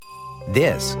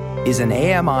This is an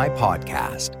AMI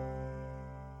podcast.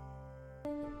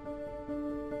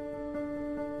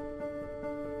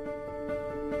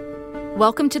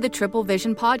 Welcome to the Triple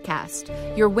Vision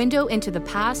Podcast, your window into the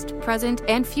past, present,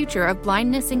 and future of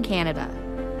blindness in Canada.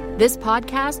 This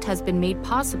podcast has been made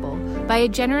possible by a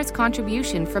generous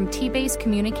contribution from T-Base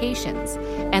Communications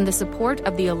and the support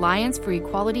of the Alliance for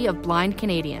Equality of Blind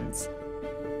Canadians.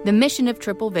 The mission of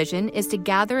Triple Vision is to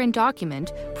gather and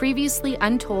document previously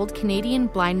untold Canadian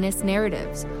blindness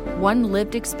narratives, one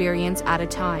lived experience at a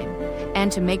time,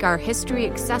 and to make our history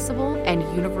accessible and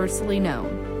universally known.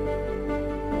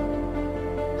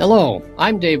 Hello,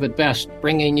 I'm David Best,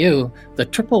 bringing you the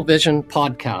Triple Vision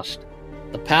Podcast,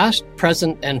 the past,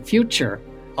 present, and future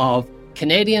of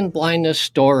Canadian blindness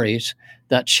stories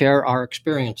that share our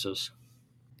experiences.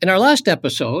 In our last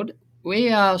episode,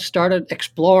 we started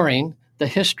exploring the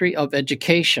history of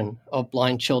education of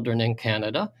blind children in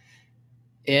Canada,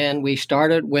 and we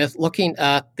started with looking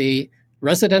at the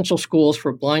residential schools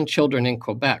for blind children in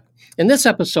Quebec. In this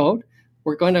episode,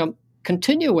 we're going to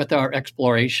continue with our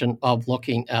exploration of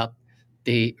looking at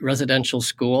the residential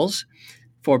schools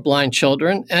for blind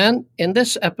children. And in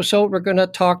this episode, we're going to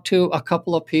talk to a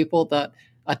couple of people that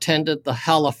attended the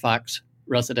Halifax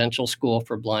Residential School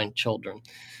for Blind Children.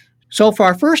 So for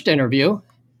our first interview,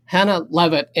 Hannah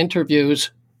Levitt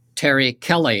interviews Terry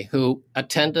Kelly, who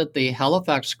attended the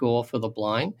Halifax School for the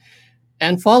Blind.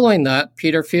 And following that,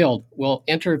 Peter Field will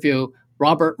interview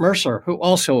Robert Mercer, who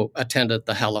also attended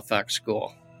the Halifax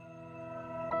School.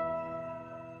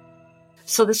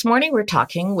 So this morning we're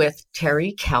talking with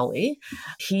Terry Kelly.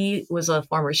 He was a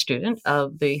former student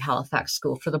of the Halifax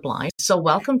School for the Blind. So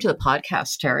welcome to the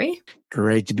podcast, Terry.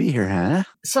 Great to be here, Hannah.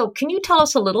 So can you tell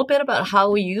us a little bit about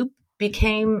how you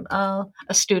became a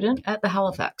student at the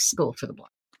Halifax School for the Blind?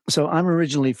 So I'm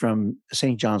originally from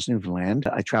St. John's, Newfoundland.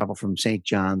 I traveled from St.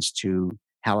 John's to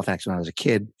Halifax when I was a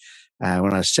kid,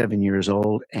 when I was 7 years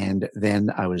old. And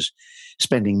then I was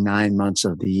spending 9 months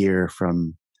of the year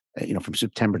from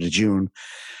September to June.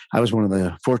 I was one of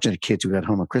the fortunate kids who got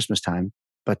home at Christmas time,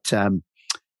 but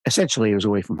essentially I was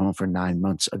away from home for 9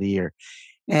 months of the year.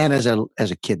 And as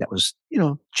a kid, that was,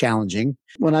 challenging.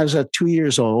 When I was 2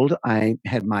 years old, I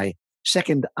had my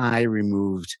second eye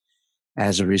removed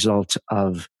as a result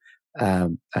of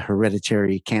a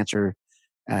hereditary cancer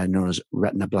known as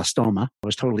retinoblastoma. I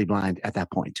was totally blind at that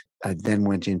point. I then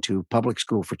went into public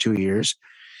school for 2 years,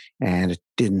 and it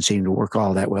didn't seem to work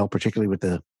all that well, particularly with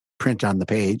the print on the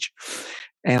page.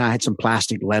 And I had some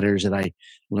plastic letters that I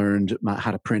learned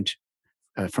how to print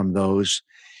from those.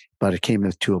 But it came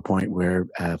to a point where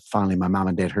finally my mom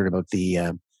and dad heard about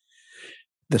the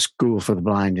School for the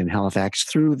Blind in Halifax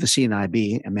through the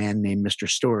CNIB, a man named Mr.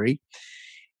 Story.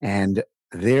 And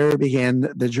there began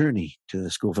the journey to the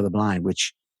School for the Blind,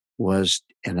 which was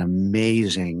an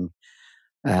amazing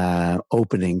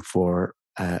opening for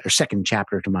a second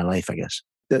chapter to my life, I guess.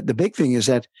 The big thing is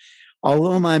that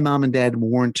although my mom and dad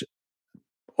weren't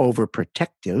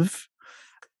overprotective,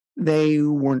 they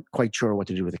weren't quite sure what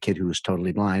to do with a kid who was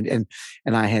totally blind. And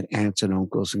I had aunts and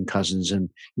uncles and cousins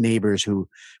and neighbors who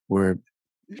were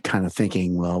kind of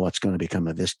thinking, well, what's going to become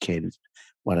of this kid?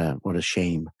 What a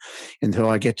shame. Until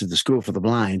I get to the School for the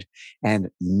Blind, and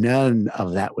none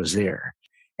of that was there.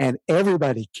 And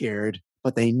everybody cared,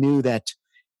 but they knew that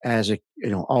as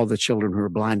all the children who were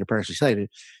blind or partially sighted,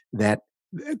 that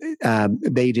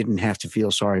they didn't have to feel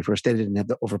sorry for us. They didn't have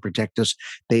to overprotect us.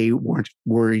 They weren't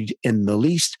worried in the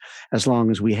least, as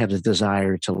long as we had a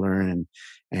desire to learn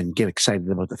and get excited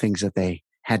about the things that they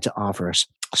had to offer us.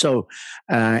 So,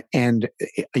 I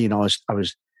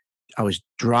was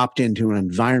dropped into an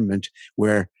environment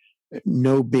where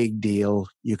no big deal.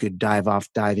 You could dive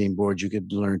off diving boards. You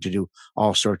could learn to do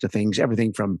all sorts of things.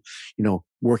 Everything from,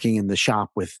 working in the shop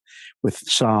with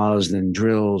saws and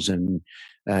drills and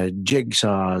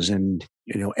jigsaws and,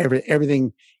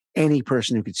 everything any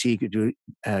person who could see could do,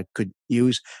 could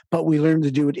use. But we learned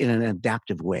to do it in an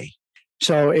adaptive way.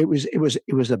 So it was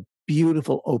a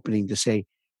beautiful opening to say,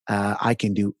 I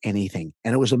can do anything.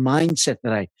 And it was a mindset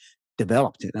that I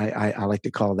developed. And I like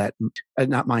to call that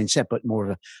not mindset, but more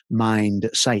of a mind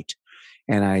sight.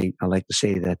 And I like to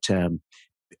say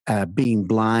that being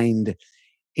blind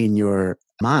in your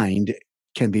mind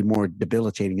can be more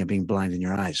debilitating than being blind in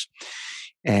your eyes.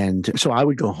 And so I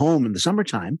would go home in the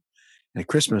summertime at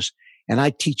Christmas, and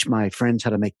I'd teach my friends how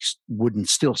to make wooden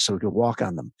stilts so we could walk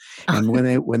on them. And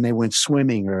when they went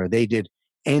swimming or they did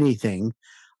anything,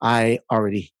 I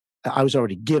was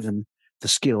already given the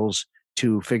skills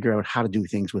to figure out how to do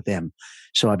things with them.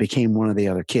 So I became one of the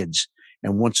other kids.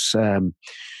 And once,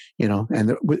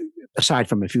 aside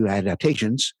from a few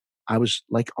adaptations, I was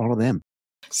like all of them.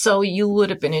 So you would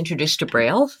have been introduced to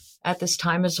Braille at this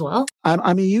time as well?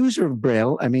 I'm a user of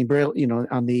Braille. I mean, Braille,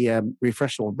 on the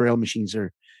refreshable Braille machines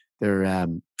they're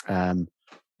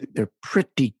they're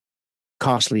pretty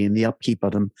costly in the upkeep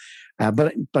of them.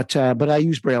 But I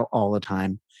use Braille all the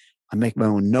time. I make my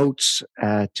own notes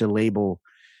to label,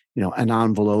 an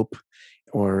envelope,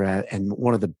 or and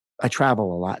I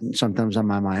travel a lot, and sometimes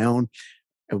I'm on my own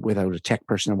without a tech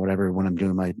person or whatever when I'm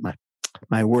doing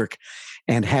my work,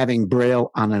 and having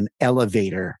Braille on an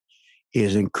elevator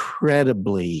is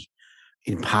incredibly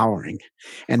empowering.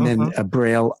 And then Mm-hmm. a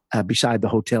Braille beside the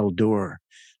hotel door,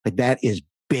 like that is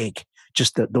big.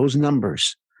 Just those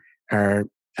numbers are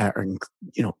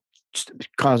just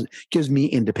gives me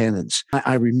independence.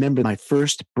 I remember my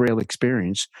first Braille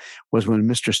experience was when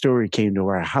Mr. Story came to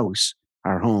our house,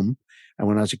 our home. And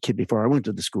when I was a kid, before I went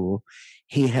to the school,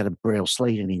 he had a Braille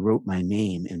slate and he wrote my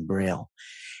name in Braille.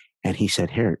 And he said,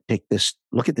 "Here, take this.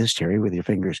 Look at this, Terry, with your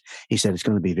fingers." He said, "It's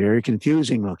going to be very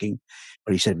confusing looking."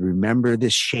 But he said, "Remember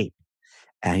this shape."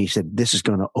 And he said, "This is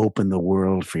going to open the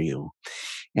world for you."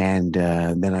 And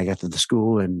then I got to the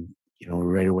school and,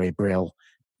 right away, Braille,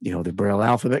 the Braille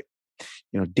alphabet,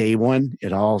 day one,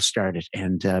 it all started.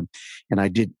 And I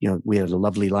did, we had a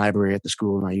lovely library at the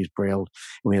school and I used Braille.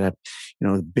 We had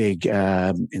a big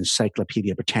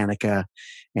Encyclopedia Britannica.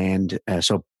 And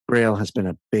so Braille has been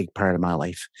a big part of my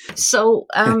life. So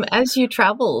as you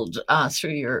traveled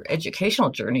through your educational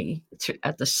journey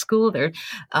at the school there,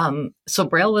 so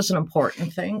Braille was an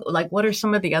important thing. Like, what are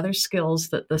some of the other skills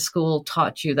that the school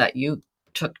taught you that you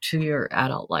took to your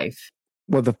adult life?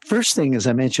 Well, the first thing, as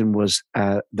I mentioned, was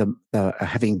the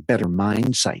having better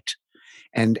mind sight,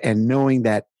 and knowing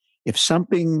that if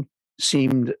something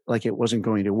seemed like it wasn't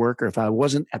going to work, or if I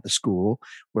wasn't at the school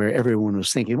where everyone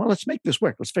was thinking, "Well, let's make this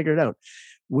work, let's figure it out,"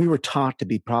 we were taught to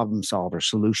be problem solvers,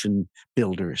 solution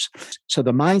builders. So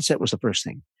the mindset was the first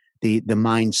thing, the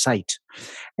mind sight.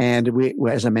 And we,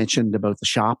 as I mentioned about the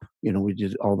shop, we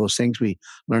did all those things. We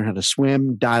learned how to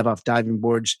swim, dive off diving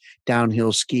boards,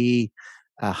 downhill ski,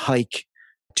 hike,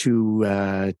 to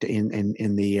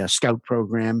in the scout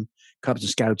program, Cubs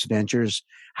and Scouts Adventures,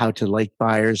 how to light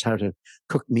fires, how to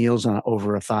cook meals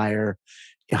over a fire,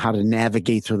 how to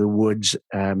navigate through the woods,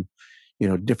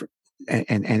 different,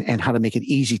 and how to make it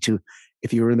easy to,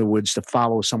 if you were in the woods, to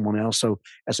follow someone else. So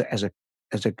as a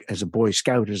Boy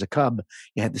Scout, as a Cub,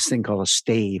 you had this thing called a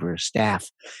stave or a staff,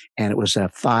 and it was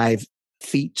 5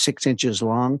 feet 6 inches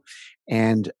long,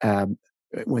 and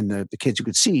when the kids who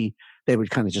could see, they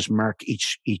would kind of just mark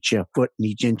each foot and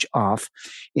each inch off.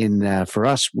 For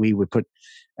us, we would put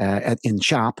in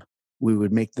shop, we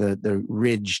would make the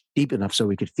ridge deep enough so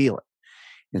we could feel it,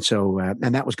 and so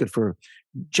and that was good for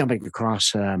jumping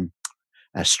across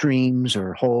streams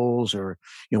or holes, or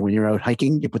when you're out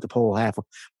hiking, you put the pole half.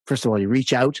 First of all, you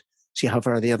reach out, see how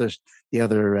far the other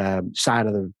side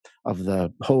of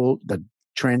the hole, the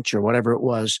trench or whatever it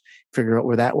was, figure out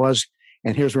where that was.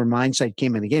 And here's where mindsight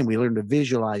came in again. We learned to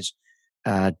visualize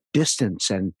distance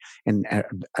and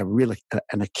a really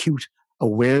an acute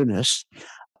awareness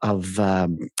of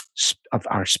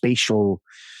our spatial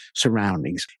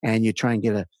surroundings. And you try and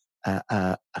get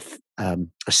a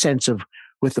sense of,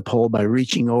 with the pole, by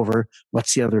reaching over,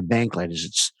 what's the other bank like? Is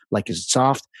it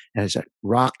soft? Is it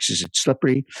rocks? Is it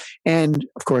slippery? And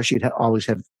of course, you'd always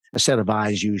have a set of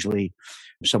eyes, usually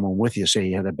someone with you, so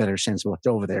you had a better sense of what's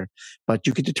over there. But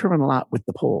you could determine a lot with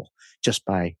the pole just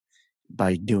by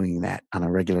doing that on a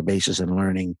regular basis and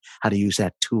learning how to use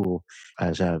that tool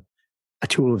as a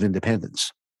tool of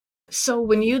independence. So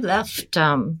when you left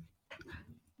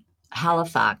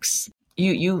Halifax,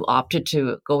 you opted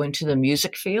to go into the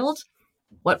music field.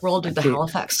 What role did the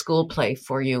Halifax School play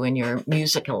for you in your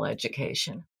musical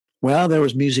education? Well, there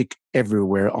was music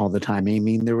everywhere all the time. I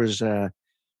mean, there was a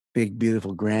big,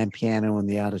 beautiful grand piano in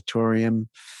the auditorium,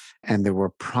 and there were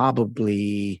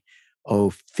probably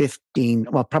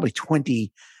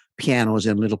 20 pianos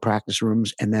in little practice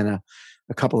rooms, and then a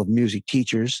couple of music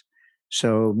teachers.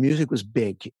 So music was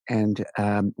big, and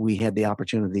we had the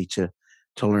opportunity to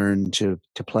learn to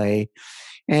play.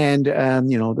 And there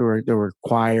were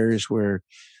choirs where,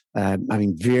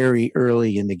 very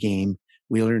early in the game,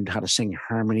 we learned how to sing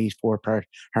harmonies, 4-part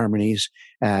harmonies.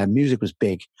 Music was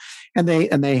big, and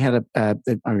they had at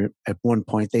one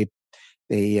point they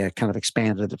kind of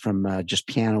expanded it from just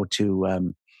piano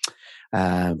to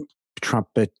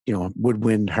trumpet,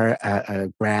 woodwind,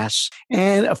 brass,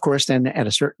 and of course, then at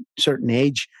a certain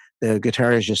age, the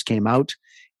guitars just came out,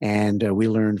 and we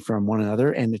learned from one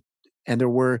another. And there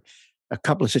were a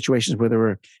couple of situations where there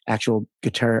were actual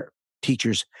guitar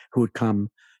teachers who would come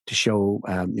to show,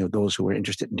 those who were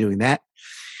interested in doing that.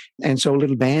 And so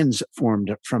little bands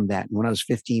formed from that. And when I was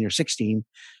 15 or 16,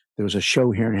 there was a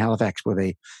show here in Halifax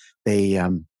where they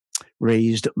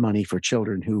raised money for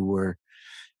children who were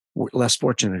less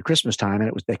fortunate at Christmas time.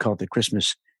 And they called it the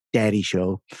Christmas Daddy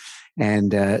Show.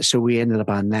 And so we ended up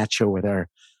on that show with our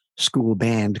school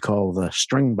band called the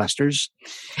String Busters.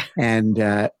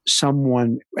 And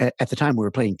someone, at the time we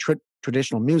were playing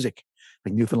traditional music,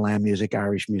 like Newfoundland music,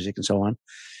 Irish music, and so on.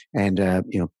 And,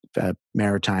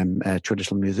 maritime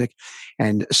traditional music.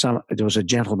 And there was a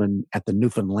gentleman at the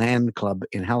Newfoundland Club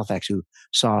in Halifax who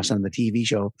saw us on the TV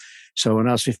show. So when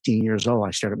I was 15 years old,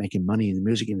 I started making money in the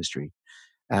music industry.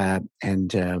 And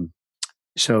then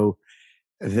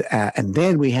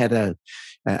we had there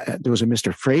was a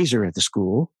Mr. Fraser at the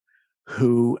school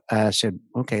who said,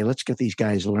 okay, let's get these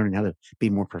guys learning how to be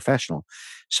more professional.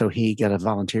 So he got a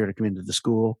volunteer to come into the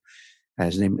school.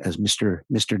 His name as Mr.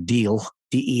 Deal,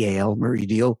 D-E-A-L, Murray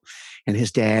Deal, and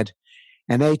his dad.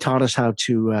 And they taught us how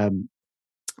to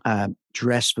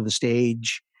dress for the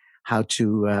stage, how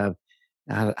to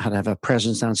have a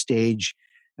presence on stage.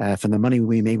 From the money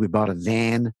we made, we bought a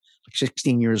van. Like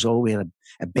 16 years old, we had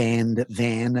a band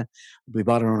van. We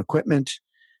bought our own equipment,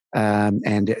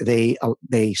 and they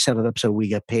set it up so we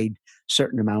got paid a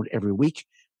certain amount every week.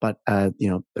 But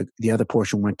the other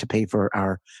portion went to pay for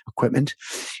our equipment,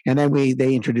 and then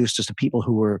they introduced us to people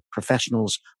who were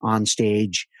professionals on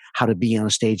stage, how to be on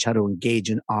a stage, how to engage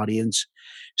an audience.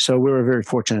 So we were very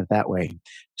fortunate that way.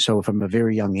 So from a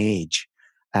very young age,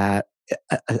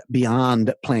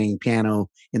 beyond playing piano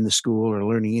in the school or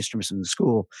learning instruments in the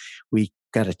school, we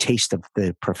got a taste of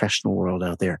the professional world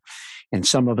out there. And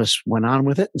some of us went on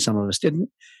with it, and some of us didn't.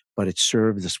 But it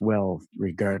served us well,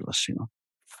 regardless.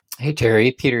 Hey,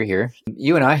 Terry, Peter here.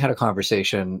 You and I had a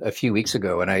conversation a few weeks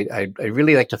ago, and I'd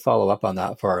really like to follow up on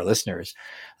that for our listeners.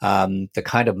 The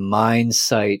kind of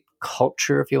mind-sight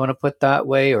culture, if you want to put that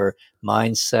way, or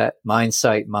mindset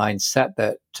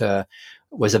that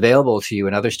was available to you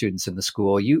and other students in the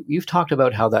school. You've talked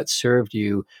about how that served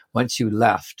you once you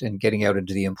left and getting out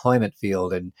into the employment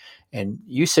field. And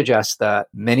you suggest that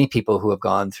many people who have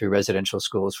gone through residential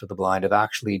schools for the blind have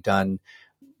actually done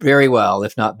very well,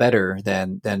 if not better,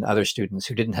 than other students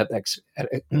who didn't have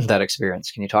that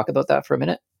experience. Can you talk about that for a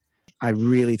minute? I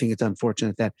really think it's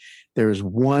unfortunate that there is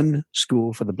one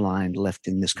school for the blind left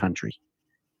in this country.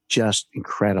 Just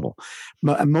incredible.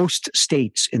 Most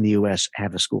states in the U.S.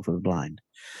 have a school for the blind.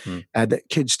 The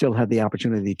kids still have the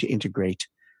opportunity to integrate.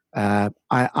 It's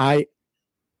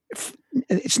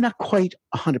not quite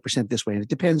 100% this way, and it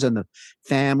depends on the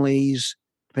families,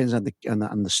 depends on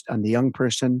the young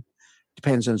person.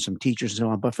 Depends on some teachers and so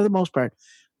on. But for the most part,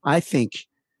 I think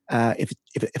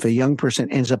if a young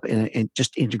person ends up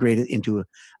just integrated into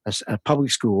a public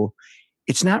school,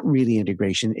 it's not really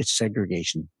integration, it's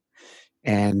segregation.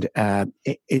 And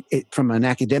from an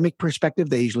academic perspective,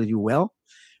 they usually do well,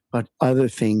 but other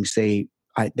things they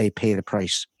pay the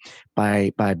price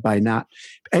by not.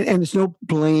 And there's no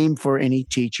blame for any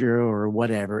teacher or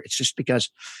whatever. It's just because,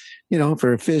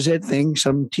 for a phys ed thing,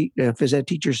 some phys ed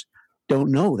teachers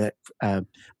don't know that a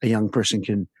young person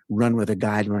can run with a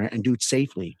guide and do it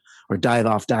safely, or dive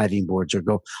off diving boards, or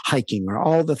go hiking, or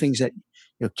all the things that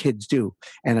kids do.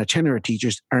 And itinerant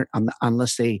teachers aren't,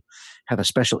 unless they have a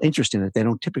special interest in it, they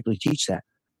don't typically teach that.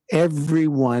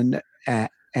 Everyone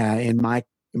in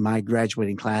my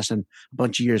graduating class and a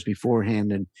bunch of years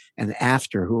beforehand and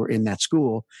after who were in that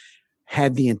school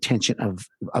had the intention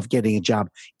of getting a job.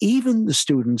 Even the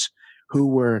students who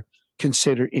were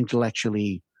considered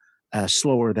intellectually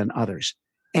slower than others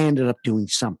ended up doing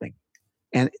something.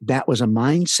 And that was a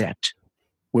mindset,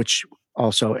 which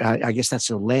also, I guess that's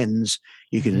a lens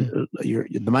you can,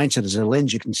 the mindset is a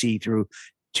lens you can see through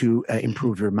to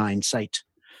improve your mind sight.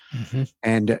 Mm-hmm.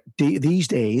 And these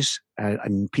days,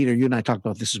 and Peter, you and I talked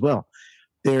about this as well,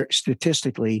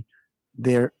 statistically,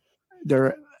 they're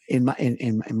in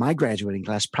my graduating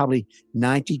class, probably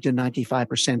 90 to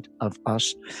 95% of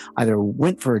us either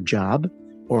went for a job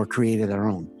or created our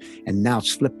own. And now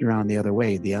it's flipped around the other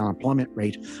way. The unemployment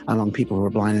rate among people who are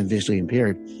blind and visually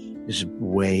impaired is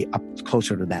way up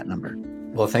closer to that number.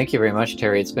 Well, thank you very much,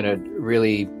 Terry. It's been a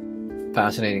really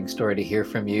fascinating story to hear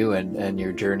from you and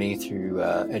your journey through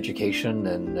education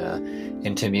and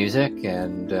into music,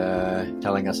 and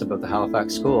telling us about the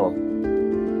Halifax School.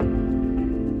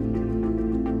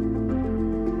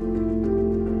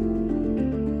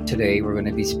 Today, we're going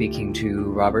to be speaking to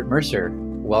Robert Mercer.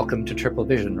 Welcome to Triple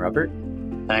Vision, Robert.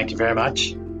 Thank you very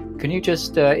much. Can you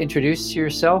just introduce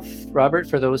yourself, Robert,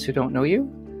 for those who don't know you?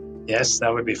 Yes,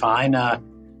 that would be fine.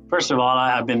 First of all,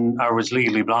 I was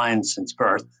legally blind since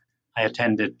birth. I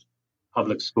attended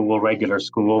public school, regular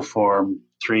school for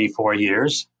 3-4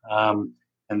 years. And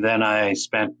then I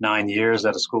spent 9 years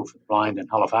at a school for the blind in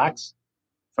Halifax.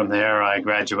 From there, I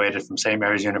graduated from St.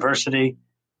 Mary's University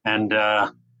and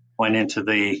went into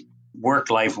the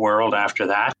work-life world after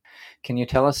that. Can you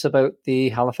tell us about the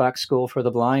Halifax School for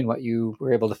the Blind, what you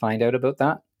were able to find out about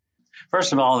that?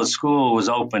 First of all, the school was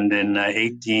opened in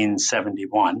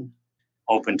 1871,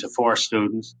 open to 4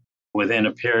 students. Within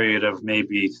a period of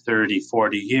maybe 30,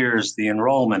 40 years, the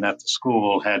enrollment at the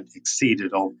school had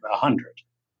exceeded over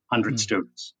 100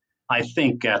 students. I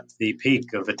think at the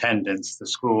peak of attendance, the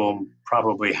school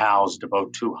probably housed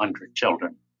about 200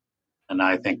 children. And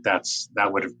I think that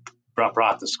would have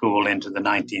brought the school into the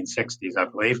 1960s, I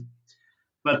believe.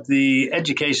 But the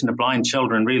education of blind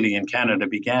children really in Canada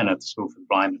began at the School for the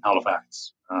Blind in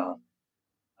Halifax.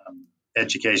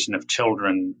 Education of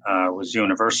children was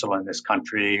universal in this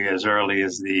country as early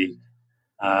as the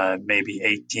maybe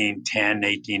 1810,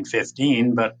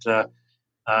 1815, but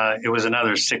it was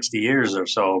another 60 years or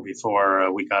so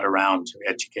before we got around to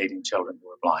educating children who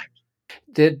were blind.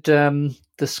 Did the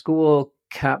school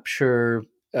capture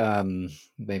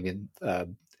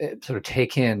sort of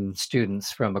take in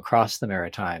students from across the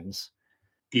Maritimes?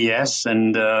 Yes,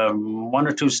 and 1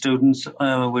 or 2 students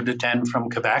would attend from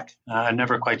Quebec. I'm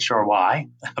never quite sure why,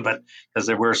 but because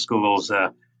there were schools,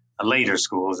 later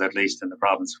schools at least in the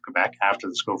province of Quebec after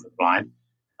the School for the Blind.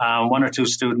 1 or 2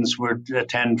 students would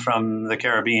attend from the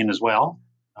Caribbean as well.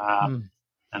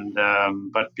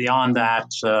 But beyond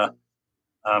that,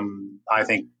 I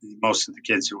think most of the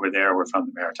kids who were there were from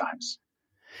the Maritimes.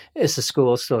 Is the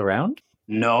school still around?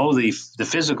 No, the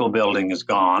physical building is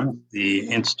gone, the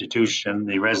institution,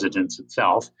 the residence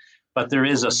itself, but there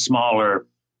is a smaller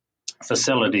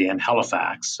facility in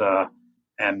Halifax,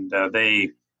 and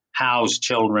they house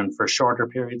children for shorter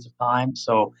periods of time.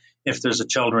 So if there's a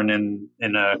children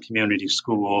in a community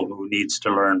school who needs to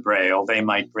learn Braille, they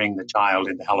might bring the child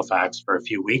into Halifax for a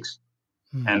few weeks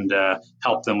and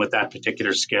help them with that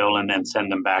particular skill and then send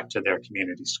them back to their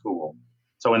community school.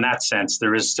 So in that sense,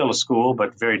 there is still a school,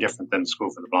 but very different than the School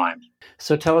for the Blind.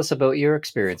 So tell us about your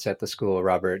experience at the school,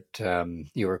 Robert.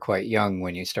 You were quite young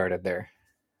when you started there.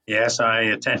 Yes, I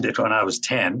attended when I was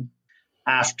 10.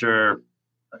 After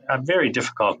a very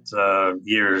difficult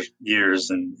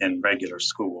years in regular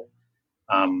school,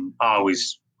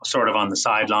 always sort of on the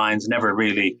sidelines, never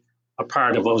really a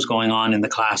part of what was going on in the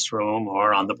classroom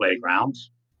or on the playground.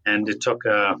 And it took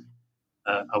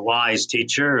a wise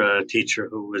teacher, a teacher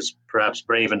who was perhaps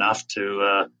brave enough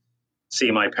to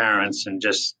see my parents and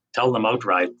just tell them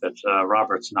outright that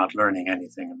Robert's not learning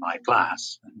anything in my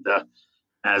class. And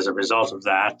as a result of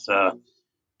that,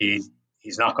 he's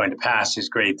not going to pass his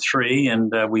grade 3,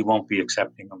 and we won't be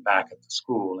accepting him back at the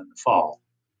school in the fall.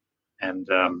 And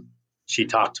she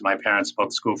talked to my parents about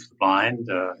the School for the Blind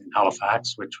in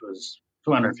Halifax, which was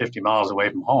 250 miles away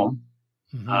from home.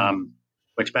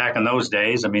 Which back in those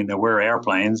days, I mean, there were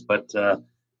airplanes, but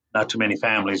not too many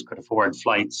families could afford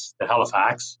flights to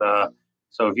Halifax.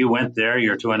 So if you went there,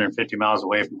 you're 250 miles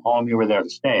away from home, you were there to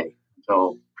stay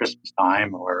until Christmas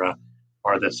time or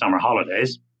the summer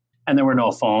holidays. And there were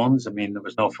no phones. I mean, there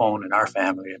was no phone in our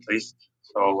family, at least.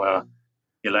 So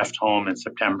you left home in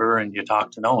September and you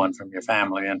talked to no one from your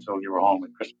family until you were home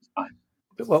at Christmas time.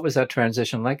 But what was that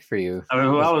transition like for you?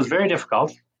 Well, it was very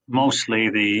difficult. Mostly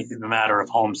the matter of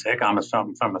homesick. I'm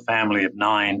from a family of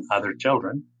 9 other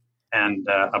children and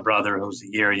a brother who's a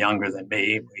year younger than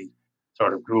me. We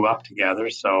sort of grew up together.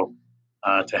 So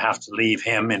to have to leave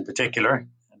him in particular,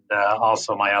 and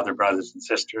also my other brothers and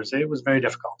sisters, it was very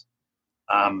difficult.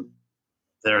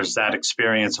 There's that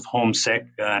experience of homesick.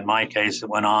 In my case, it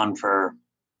went on for,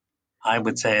 I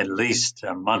would say, at least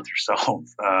a month or so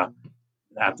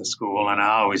at the school. And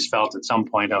I always felt at some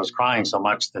point I was crying so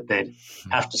much that they'd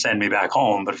have to send me back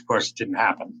home. But of course, it didn't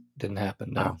happen. Didn't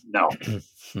happen, no. No.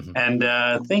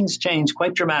 And things changed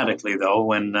quite dramatically, though,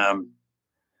 when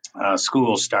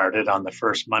school started on the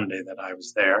first Monday that I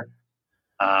was there.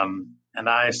 And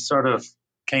I sort of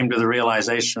came to the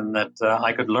realization that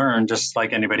I could learn just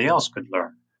like anybody else could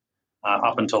learn.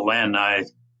 Up until then, I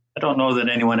don't know that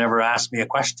anyone ever asked me a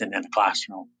question in a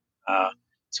classroom.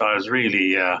 So I was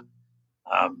really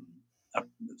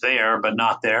there, but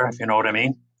not there, if you know what I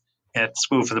mean. At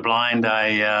School for the Blind,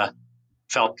 I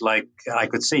felt like I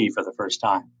could see for the first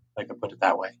time, if I could put it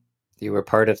that way. You were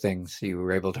part of things. You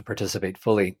were able to participate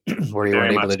fully where you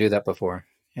weren't able to do that before.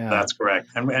 Yeah. That's correct.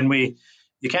 And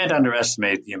you can't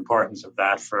underestimate the importance of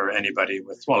that for anybody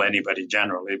anybody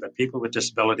generally, but people with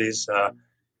disabilities.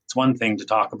 It's one thing to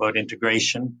talk about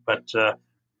integration, but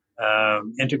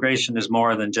integration is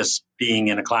more than just being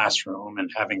in a classroom and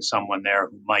having someone there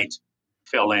who might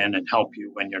fill in and help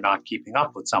you when you're not keeping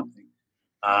up with something.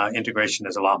 Integration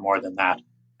is a lot more than that.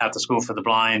 At the School for the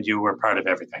Blind, you were part of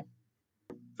everything.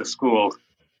 The School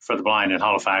for the Blind in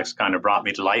Halifax kind of brought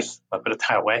me to life, I'll put it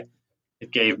that way.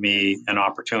 It gave me an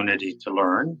opportunity to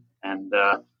learn, and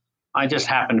I just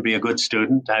happened to be a good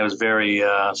student. I was very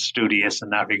studious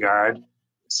in that regard.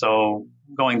 So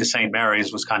going to St.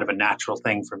 Mary's was kind of a natural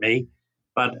thing for me.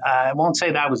 But I won't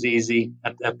say that was easy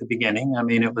at the beginning. I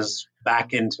mean, it was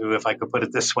back into, if I could put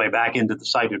it this way, back into the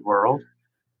sighted world,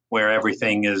 where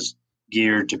everything is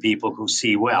geared to people who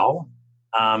see well.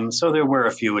 So there were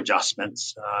a few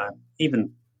adjustments,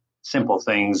 even simple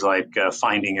things like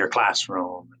finding your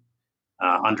classroom,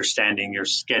 understanding your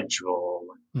schedule,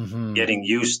 getting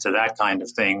used to that kind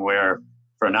of thing, where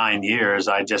for 9 years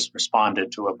I just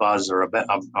responded to a buzz or a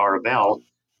bell,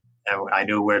 and I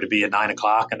knew where to be at 9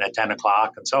 o'clock and at 10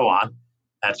 o'clock and so on.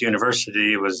 At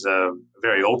university, it was a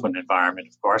very open environment,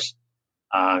 of course.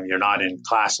 You're not in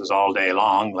classes all day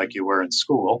long like you were in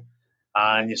school,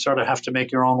 and you sort of have to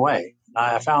make your own way.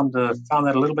 I found that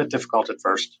a little bit difficult at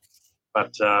first,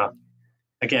 but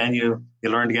again, you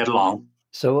learn to get along.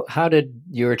 So how did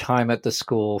your time at the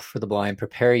School for the Blind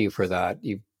prepare you for that?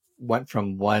 You went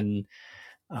from one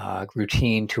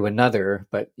routine to another,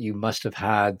 but you must have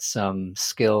had some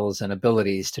skills and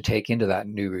abilities to take into that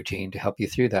new routine to help you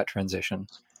through that transition.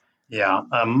 Yeah,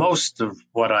 most of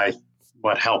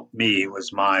what helped me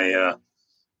was my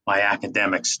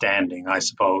academic standing, I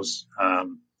suppose.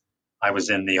 I was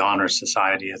in the Honor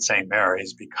Society at St.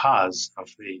 Mary's because of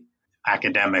the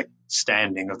academic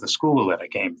standing of the school that I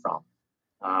came from.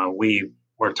 We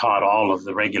were taught all of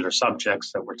the regular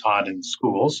subjects that were taught in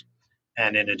schools.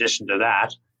 And in addition to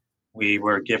that, we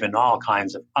were given all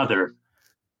kinds of other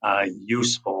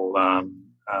useful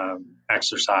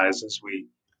exercises. We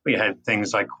had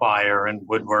things like choir and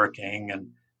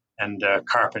woodworking and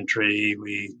carpentry.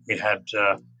 We had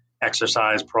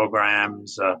exercise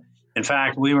programs. In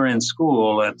fact, we were in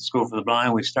school at the School for the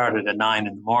Blind. We started at 9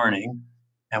 in the morning,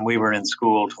 and we were in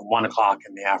school till 1 o'clock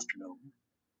in the afternoon,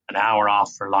 an hour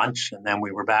off for lunch, and then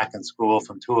we were back in school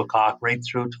from 2 o'clock right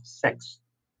through till 6.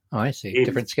 Oh, I see.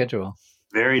 Different schedule.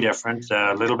 Very different.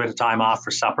 A little bit of time off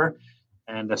for supper,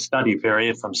 and a study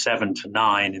period from 7 to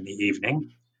 9 in the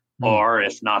evening, or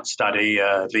if not study,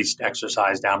 at least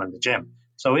exercise down in the gym.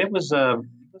 So it was a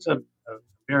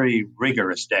very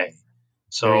rigorous day.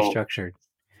 So very structured.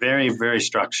 Very, very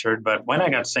structured. But when I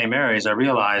got to St. Mary's, I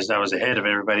realized I was ahead of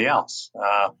everybody else.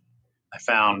 I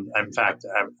found, in fact,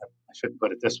 I shouldn't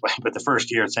put it this way, but the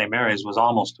first year at St. Mary's was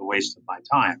almost a waste of my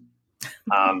time.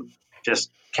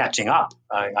 Just catching up,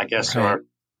 I guess, right.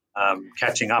 Or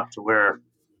catching up to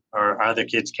or other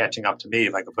kids catching up to me,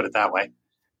 if I could put it that way.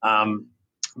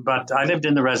 But I lived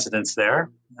in the residence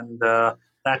there, and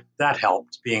that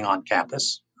helped, being on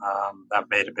campus.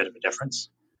 That made a bit of a difference.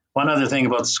 One other thing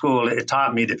about the school, it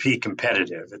taught me to be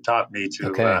competitive. It taught me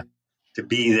to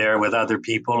be there with other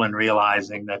people and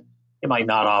realizing that you might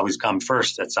not always come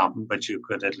first at something, but you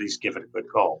could at least give it a good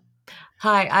go.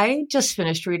 Hi, I just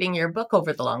finished reading your book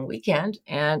over the long weekend,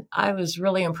 and I was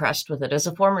really impressed with it. As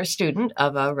a former student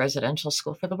of a residential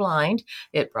school for the blind,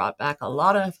 it brought back a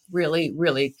lot of really,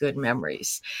 really good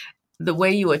memories. The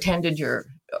way you started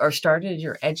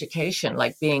your education,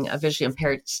 like being a visually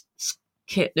impaired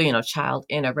kid, child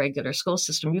in a regular school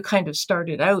system, you kind of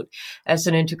started out as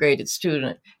an integrated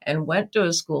student and went to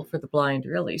a school for the blind,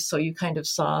 really. So you kind of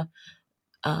saw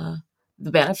the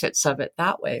benefits of it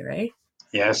that way, right?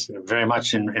 Yes, very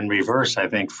much in reverse, I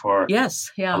think, for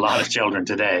a lot of children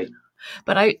today.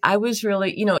 But I was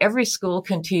really, every school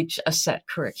can teach a set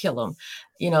curriculum,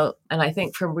 and I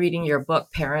think from reading your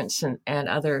book, parents and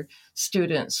other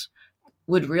students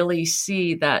would really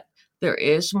see that there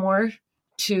is more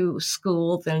to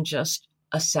school than just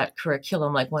a set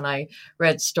curriculum. Like when I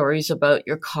read stories about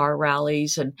your car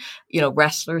rallies and,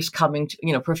 wrestlers coming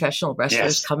to, professional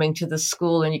wrestlers coming to the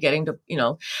school, and you getting to,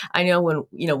 I know when,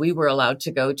 we were allowed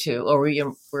to go to, or we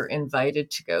were invited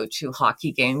to go to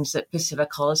hockey games at Pacific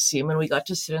Coliseum, and we got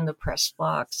to sit in the press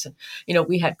box, and,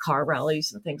 we had car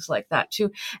rallies and things like that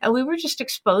too. And we were just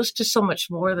exposed to so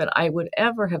much more than I would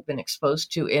ever have been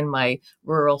exposed to in my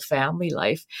rural family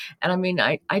life. And I mean,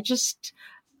 I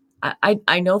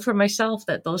know for myself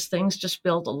that those things just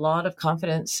build a lot of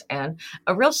confidence and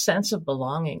a real sense of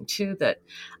belonging too, that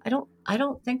I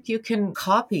don't think you can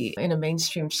copy in a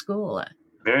mainstream school.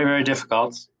 Very, very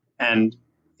difficult and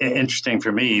interesting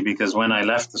for me, because when I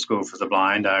left the School for the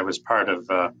Blind, I was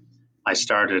I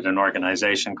started an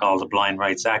organization called the Blind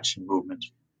Rights Action Movement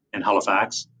in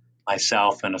Halifax,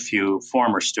 myself and a few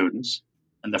former students.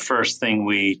 And the first thing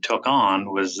we took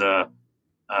on was, I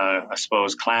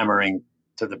suppose, clamoring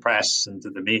to the press and to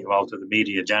the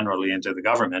media generally and to the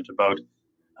government about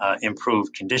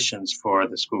improved conditions for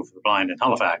the School for the Blind in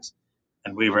Halifax.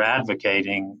 And we were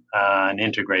advocating an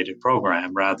integrated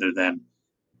program rather than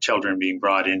children being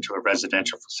brought into a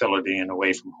residential facility and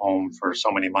away from home for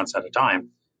so many months at a time.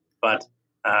 But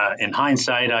in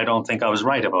hindsight, I don't think I was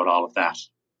right about all of that.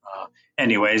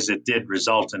 Anyways, it did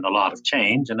result in a lot of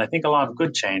change, and I think a lot of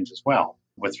good change as well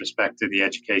with respect to the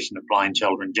education of blind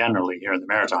children generally here in the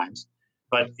Maritimes.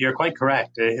 But you're quite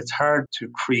correct. It's hard to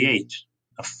create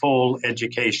a full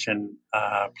education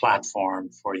platform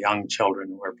for young children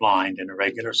who are blind in a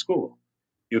regular school.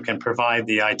 You can provide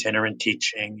the itinerant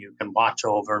teaching. You can watch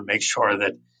over and make sure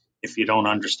that if you don't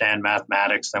understand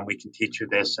mathematics, then we can teach you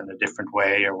this in a different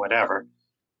way or whatever.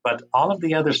 But all of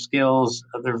the other skills,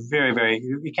 they're very, very,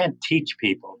 you can't teach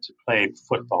people to play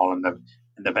football in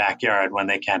the backyard when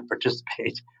they can't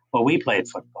participate. Well, we played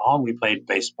football, we played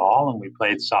baseball, and we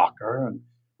played soccer, and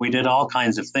we did all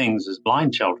kinds of things as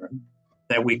blind children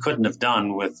that we couldn't have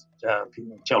done with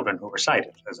children who were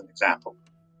sighted, as an example.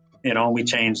 We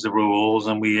changed the rules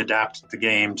and we adapted the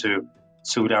game to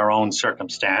suit our own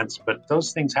circumstance, but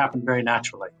those things happen very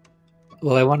naturally.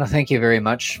 Well, I want to thank you very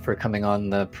much for coming on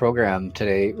the program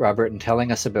today, Robert, and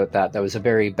telling us about that. That was a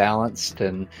very balanced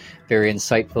and very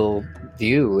insightful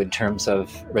view in terms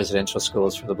of residential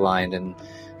schools for the blind, and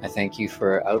I thank you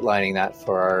for outlining that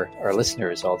for our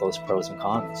listeners, all those pros and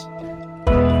cons.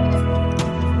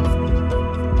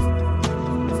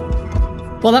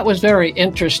 Well, that was very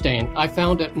interesting. I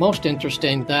found it most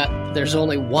interesting that there's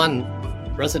only one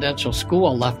residential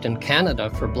school left in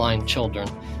Canada for blind children.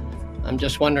 I'm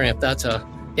just wondering if that's an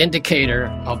indicator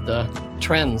of the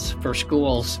trends for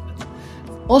schools.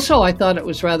 Also, I thought it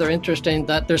was rather interesting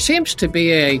that there seems to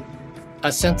be a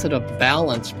sensitive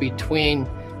balance between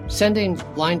sending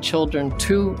blind children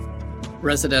to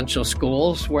residential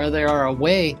schools where they are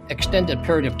away extended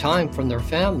period of time from their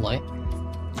family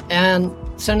and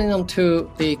sending them to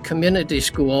the community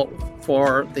school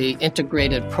for the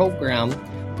integrated program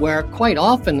where quite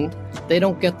often they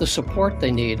don't get the support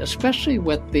they need, especially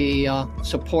with the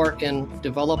support in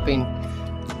developing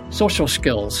social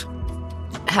skills.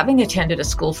 Having attended a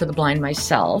school for the blind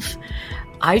myself,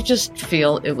 I just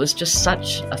feel it was just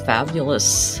such a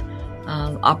fabulous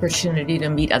opportunity to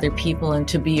meet other people and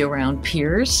to be around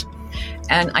peers.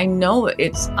 And I know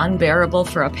it's unbearable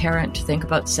for a parent to think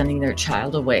about sending their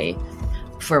child away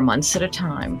for months at a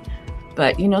time.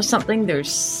 But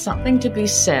there's something to be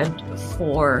said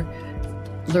for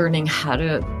learning how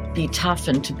to be tough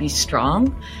and to be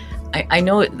strong. I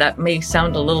know that may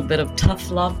sound a little bit of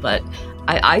tough love, but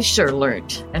I sure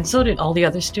learned. And so did all the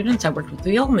other students I worked with.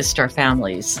 We all missed our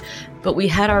families, but we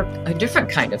had a different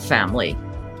kind of family.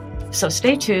 So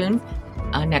stay tuned.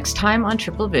 Next time on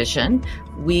Triple Vision,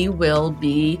 we will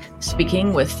be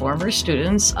speaking with former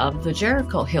students of the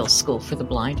Jericho Hill School for the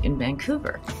Blind in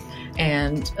Vancouver.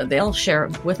 And they'll share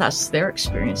with us their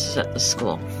experiences at the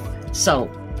school. So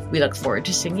we look forward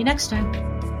to seeing you next time.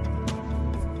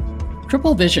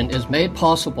 Triple Vision is made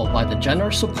possible by the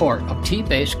generous support of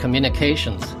T-Base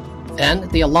Communications and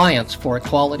the Alliance for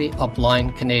Equality of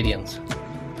Blind Canadians.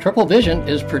 Triple Vision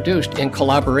is produced in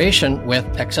collaboration with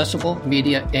Accessible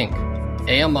Media Inc.,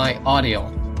 AMI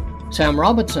Audio. Sam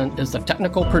Robinson is the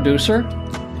technical producer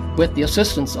with the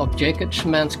assistance of Jacob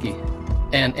Szymanski,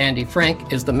 and Andy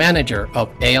Frank is the manager of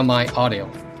AMI Audio.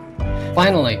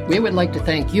 Finally, we would like to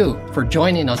thank you for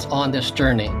joining us on this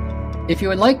journey. If you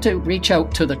would like to reach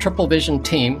out to the Triple Vision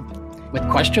team with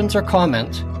questions or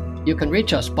comments, you can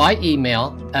reach us by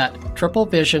email at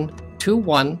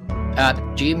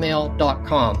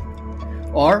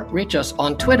triplevision21@gmail.com or reach us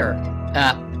on Twitter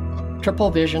at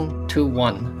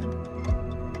triplevision21.